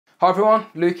Hi everyone,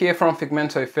 Luke here from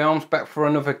Figmento Films, back for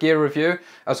another gear review.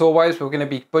 As always, we're going to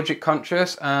be budget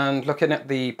conscious and looking at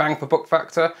the bang for buck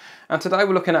factor. And today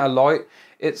we're looking at a light.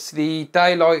 It's the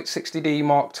DAYLiTE60D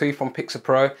MKII from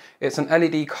Pixapro. It's an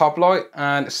LED cob light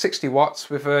and it's 60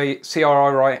 watts with a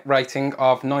CRI rating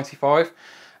of 95.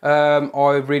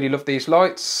 I really love these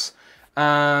lights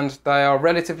and they are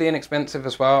relatively inexpensive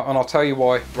as well, and I'll tell you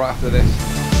why right after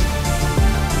this.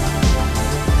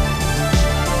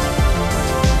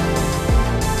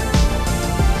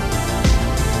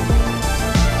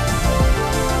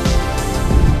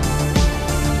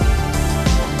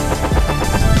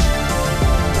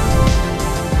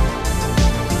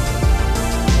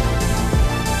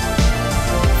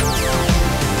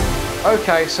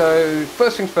 Okay, so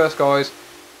first things first guys,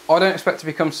 I don't expect to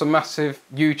become some massive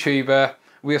YouTuber.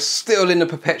 We are still in the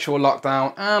perpetual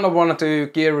lockdown and I want to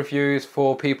do gear reviews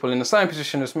for people in the same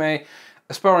position as me,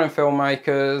 aspiring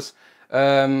filmmakers,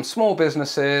 small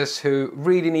businesses who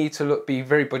really need to be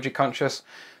very budget conscious.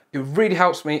 It really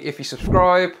helps me if you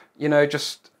subscribe, you know,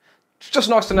 it's just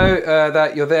nice to know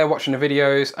that you're there watching the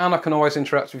videos, and I can always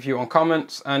interact with you on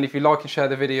comments, and if you like and share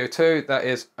the video too, that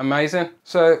is amazing.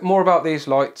 So more about these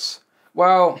lights.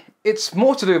 Well, it's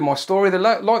more to do with my story. The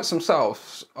lights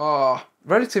themselves are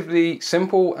relatively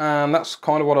simple and that's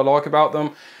kind of what I like about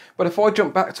them. But if I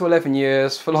jump back to 11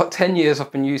 years, for like 10 years I've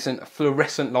been using a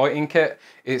fluorescent lighting kit.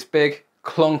 It's big,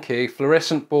 clunky,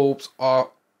 fluorescent bulbs are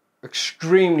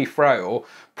extremely frail.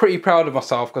 Pretty proud of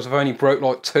myself because I've only broke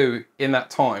like 2 in that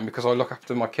time because I look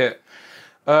after my kit.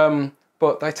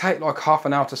 But they take like half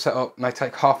an hour to set up and they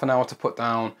take half an hour to put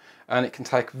down, and it can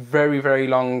take very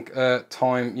long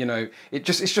time. You know, it's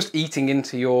just eating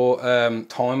into your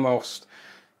time whilst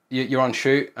you're on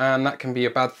shoot, and that can be a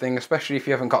bad thing, especially if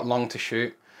you haven't got long to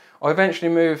shoot. I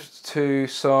eventually moved to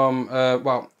some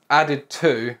added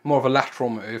to more of a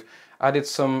lateral move, added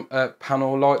some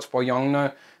panel lights by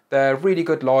Yongno. They're really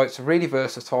good lights, really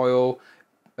versatile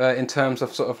in terms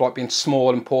of sort of like being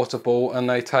small and portable, and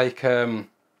they take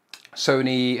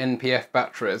Sony NPF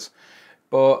batteries,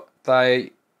 but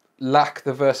they lack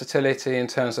the versatility in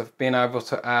terms of being able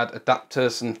to add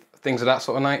adapters and things of that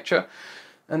sort of nature.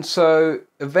 And so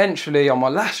eventually on my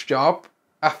last job,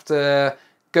 after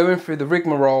going through the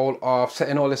rigmarole of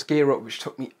setting all this gear up, which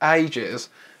took me ages,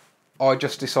 I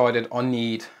just decided I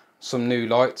need some new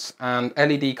lights, and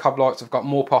LED cob lights have got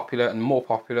more popular and more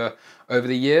popular over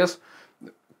the years.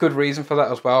 Good reason for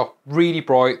that as well. Really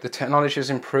bright, the technology has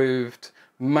improved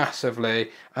massively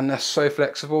and they're so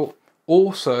flexible.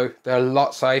 Also, they're a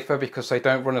lot safer because they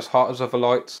don't run as hot as other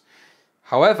lights.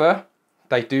 However,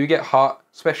 they do get hot,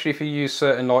 especially if you use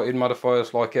certain lighting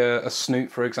modifiers like a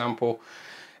snoot, for example.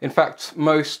 In fact,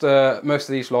 most of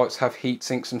these lights have heat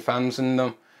sinks and fans in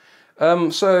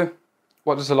them. So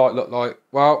what does the light look like?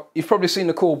 Well, you've probably seen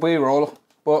the cool B-roll,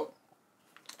 but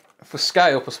for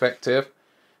scale perspective,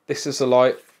 this is the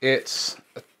light. It's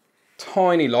a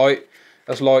tiny light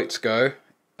as lights go.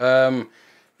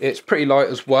 It's pretty light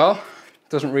as well,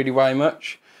 doesn't really weigh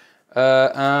much,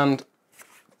 and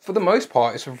for the most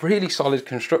part it's a really solid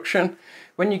construction.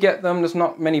 When you get them, there's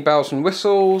not many bells and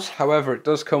whistles. However, it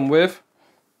does come with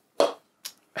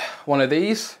one of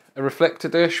these, a reflector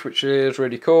dish, which is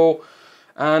really cool,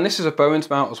 and this is a Bowens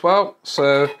mount as well.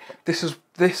 So this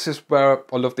is where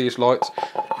I love these lights,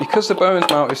 because the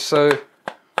Bowens mount is so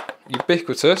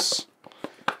ubiquitous.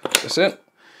 That's it.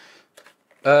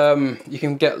 You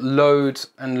can get loads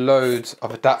and loads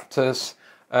of adapters,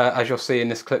 as you'll see in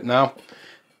this clip now.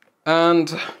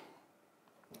 And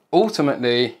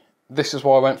ultimately, this is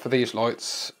why I went for these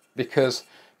lights, because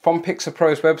from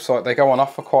Pixapro's website, they go on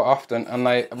offer quite often, and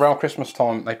around Christmas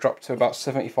time, they drop to about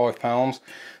 £75.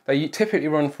 They typically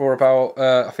run for about,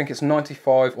 I think it's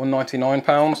 £95 or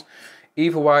 £99.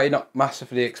 Either way, not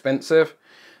massively expensive.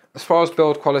 As far as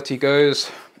build quality goes,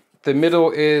 the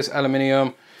middle is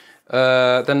aluminium.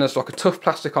 Then there's like a tough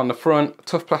plastic on the front,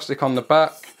 tough plastic on the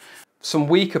back. Some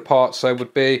weaker parts though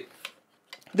would be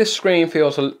this screen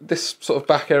this sort of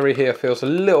back area here feels a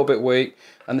little bit weak,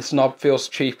 and this knob feels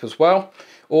cheap as well.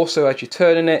 Also, as you're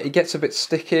turning it, it gets a bit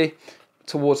sticky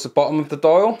towards the bottom of the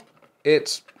dial.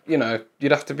 It's, you know,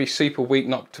 you'd have to be super weak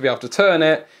not to be able to turn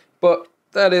it, but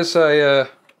that is a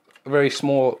very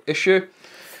small issue.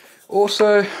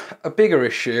 Also, a bigger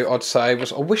issue I'd say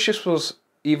was I wish this was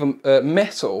even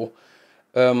metal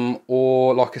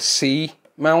or like a C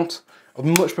mount. I'd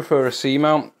much prefer a C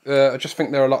mount. I just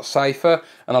think they're a lot safer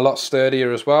and a lot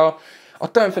sturdier as well. I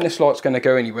don't think this light's going to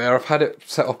go anywhere. I've had it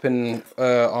set up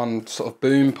on sort of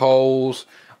boom poles.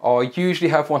 I usually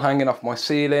have one hanging off my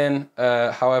ceiling.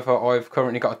 However, I've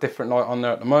currently got a different light on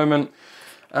there at the moment,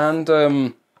 and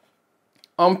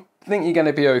I'm think you're going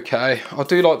to be okay. I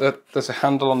do like that there's a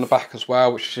handle on the back as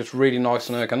well, which is just really nice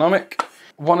and ergonomic.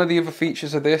 One of the other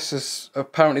features of this is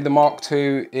apparently the Mark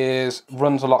II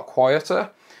runs a lot quieter,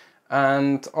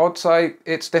 and I'd say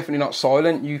it's definitely not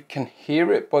silent. You can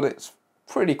hear it, but it's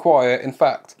pretty quiet. In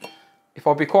fact, if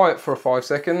I'll be quiet for 5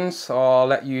 seconds, I'll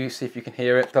let you see if you can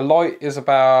hear it. The light is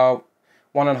about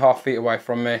 1.5 feet away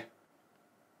from me.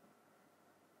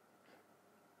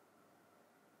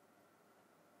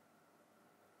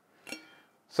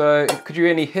 So could you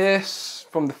hear any hiss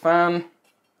from the fan?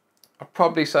 I'd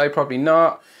probably say probably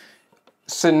not.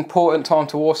 It's an important time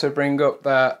to also bring up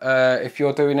that if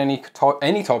you're doing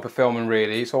any type of filming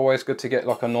really, it's always good to get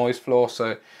like a noise floor.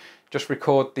 So just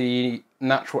record the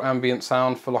natural ambient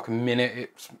sound for like a minute.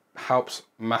 It helps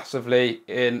massively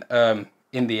in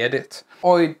the edit.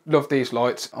 I love these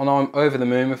lights and I'm over the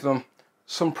moon with them.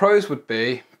 Some pros would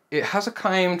be, it has a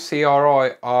claimed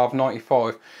CRI of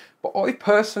 95, but I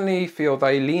personally feel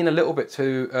they lean a little bit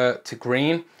to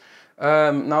green.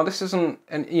 Now this isn't,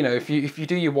 and you know, if you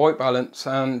do your white balance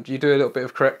and you do a little bit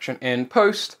of correction in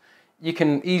post, you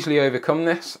can easily overcome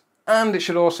this. And it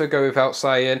should also go without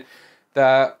saying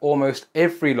that almost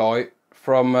every light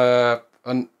from a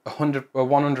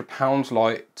 100 pounds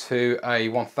light to a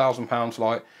 1,000 pounds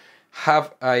light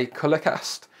have a colour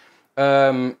cast.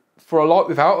 For a light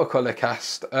without a colour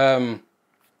cast,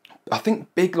 I think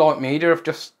Big Light Media have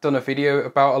just done a video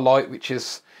about a light which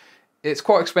is, it's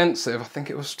quite expensive. I think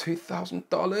it was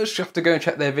 $2,000. You have to go and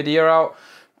check their video out,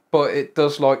 but it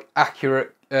does like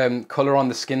accurate colour on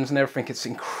the skins and everything. It's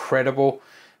incredible.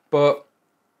 But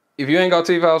if you ain't got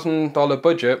a $2,000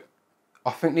 budget,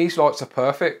 I think these lights are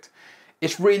perfect.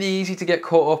 It's really easy to get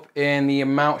caught up in the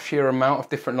sheer amount of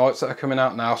different lights that are coming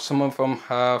out now. Some of them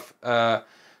have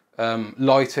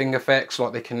lighting effects,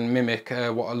 like they can mimic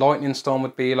what a lightning storm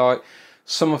would be like.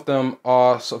 Some of them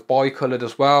are sort of bi-coloured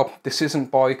as well. This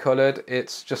isn't bi-coloured,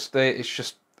 it's just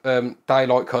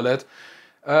daylight coloured.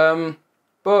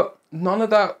 But none of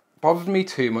that bothered me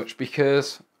too much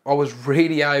because I was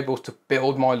really able to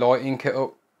build my lighting kit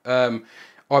up.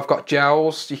 I've got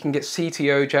gels. You can get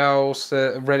CTO gels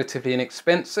that are relatively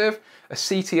inexpensive. A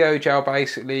CTO gel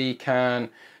basically can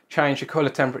change the colour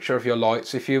temperature of your light.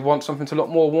 So if you want something to look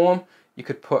more warm, you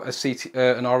could put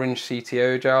an orange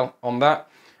CTO gel on that.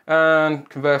 And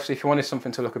conversely, if you wanted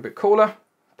something to look a bit cooler,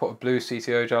 put a blue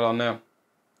CTO gel on there.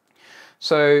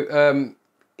 So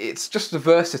it's just the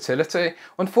versatility.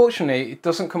 Unfortunately, it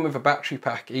doesn't come with a battery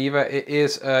pack either. It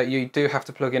is, you do have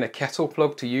to plug in a kettle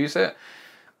plug to use it.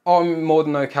 I'm more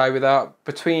than okay with that.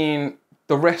 Between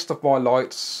the rest of my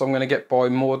lights, I'm going to get by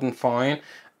more than fine.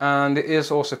 And it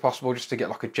is also possible just to get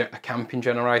like a camping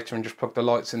generator and just plug the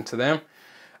lights into them.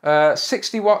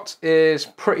 60 watts is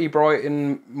pretty bright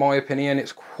in my opinion.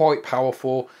 It's quite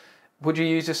powerful. Would you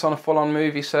use this on a full-on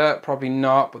movie set? Probably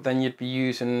not, but then you'd be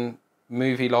using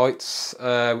movie lights,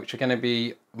 which are going to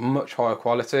be much higher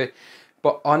quality.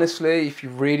 But honestly, if you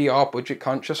really are budget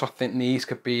conscious, I think these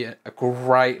could be a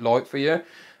great light for you.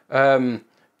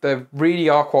 They really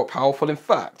are quite powerful. In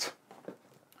fact,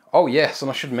 oh yes, and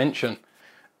I should mention,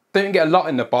 don't get a lot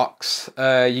in the box.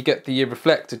 You get the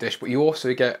reflector dish, but you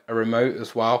also get a remote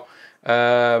as well.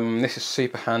 This is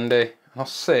super handy. I'll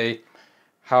see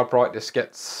how bright this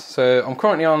gets. So I'm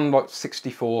currently on like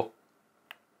 64.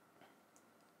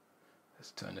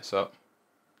 Let's turn this up.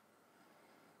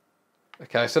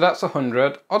 Okay, so that's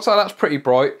 100. I'd say that's pretty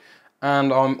bright.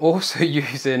 And I'm also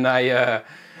using some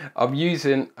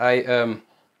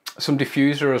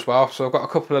diffuser as well. So I've got a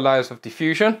couple of layers of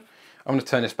diffusion. I'm going to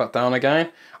turn this back down again.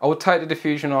 I would take the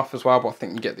diffusion off as well, but I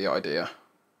think you get the idea.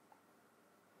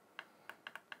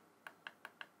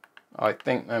 I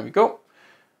think, there we go.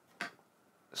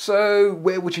 So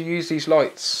where would you use these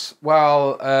lights?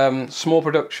 Well, small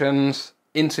productions,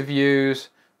 interviews,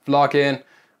 vlogging.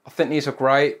 I think these are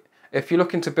great. If you're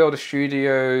looking to build a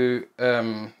studio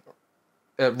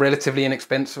relatively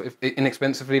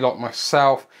inexpensively like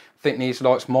myself, I think these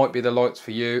lights might be the lights for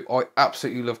you. I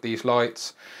absolutely love these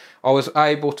lights. I was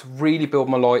able to really build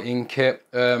my lighting kit.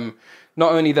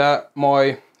 Not only that,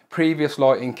 my previous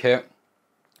lighting kit,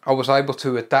 I was able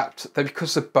to adapt,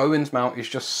 because the Bowens mount is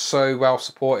just so well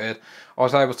supported, I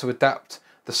was able to adapt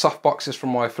the soft boxes from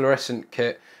my fluorescent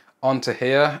kit onto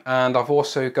here. And I've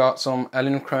also got some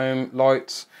Elinchrome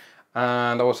lights,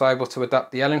 and I was able to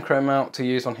adapt the Elinchrome mount to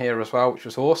use on here as well, which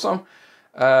was awesome.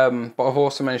 But I've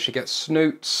also managed to get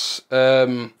snoots,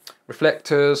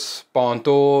 reflectors, barn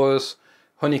doors,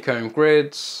 honeycomb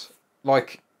grids.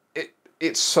 Like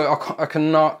it's so, I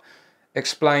cannot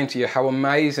explain to you how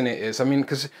amazing it is. I mean,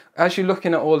 because as you're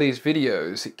looking at all these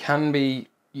videos, it can be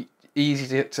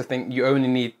easy to think you only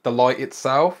need the light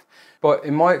itself, But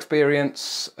in my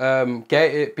experience, being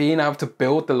able to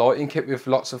build the lighting kit with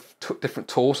lots of different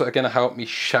tools that are going to help me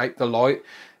shape the light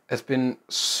has been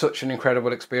such an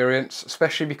incredible experience,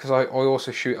 especially because I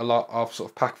also shoot a lot of sort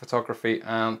of pack photography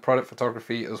and product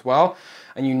photography as well.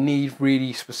 And you need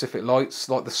really specific lights,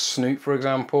 like the snoot, for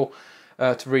example,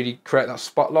 to really create that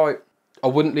spotlight. I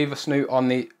wouldn't leave a snoot on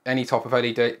any type of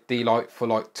LED light for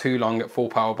like too long at full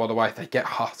power, by the way. They get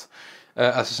hot,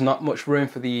 as there's not much room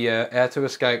for the air to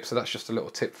escape, so that's just a little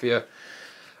tip for you.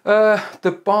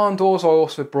 The barn doors I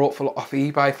also brought off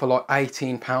eBay for like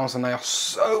 £18, and they are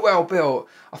so well built.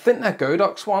 I think they're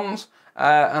Godox ones,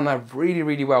 and they're really,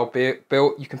 really well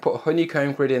built. You can put a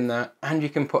honeycomb grid in there, and you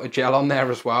can put a gel on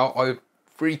there as well. I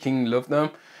freaking love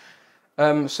them.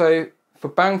 So for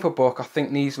bang for buck, I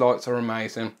think these lights are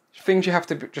amazing. Things you have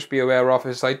to just be aware of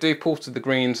is they do pull to the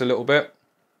greens a little bit,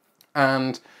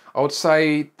 and I would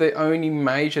say the only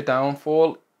major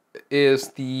downfall is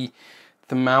the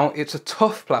mount. It's a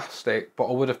tough plastic, but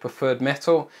I would have preferred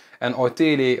metal, and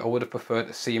ideally I would have preferred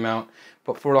a C-mount.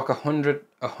 But for like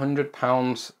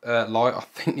 £100 light, I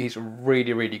think these are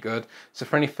really, really good. So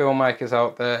for any filmmakers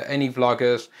out there, any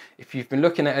vloggers, if you've been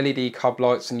looking at LED cob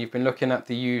lights and you've been looking at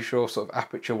the usual sort of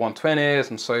aperture 120s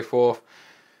and so forth,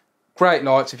 great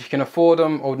lights. If you can afford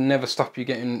them, I would never stop you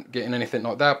getting anything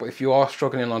like that. But if you are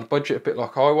struggling on a budget, a bit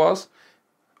like I was,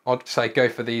 I'd say go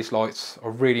for these lights. I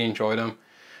really enjoy them.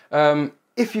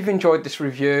 If you've enjoyed this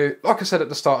review, like I said at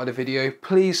the start of the video,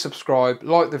 please subscribe,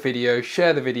 like the video,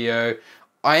 share the video.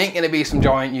 I ain't going to be some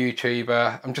giant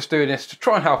YouTuber. I'm just doing this to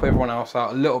try and help everyone else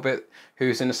out a little bit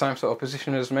who's in the same sort of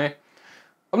position as me.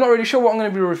 I'm not really sure what I'm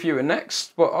going to be reviewing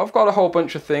next, but I've got a whole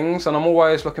bunch of things and I'm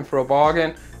always looking for a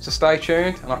bargain. So stay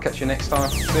tuned and I'll catch you next time.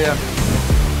 See ya.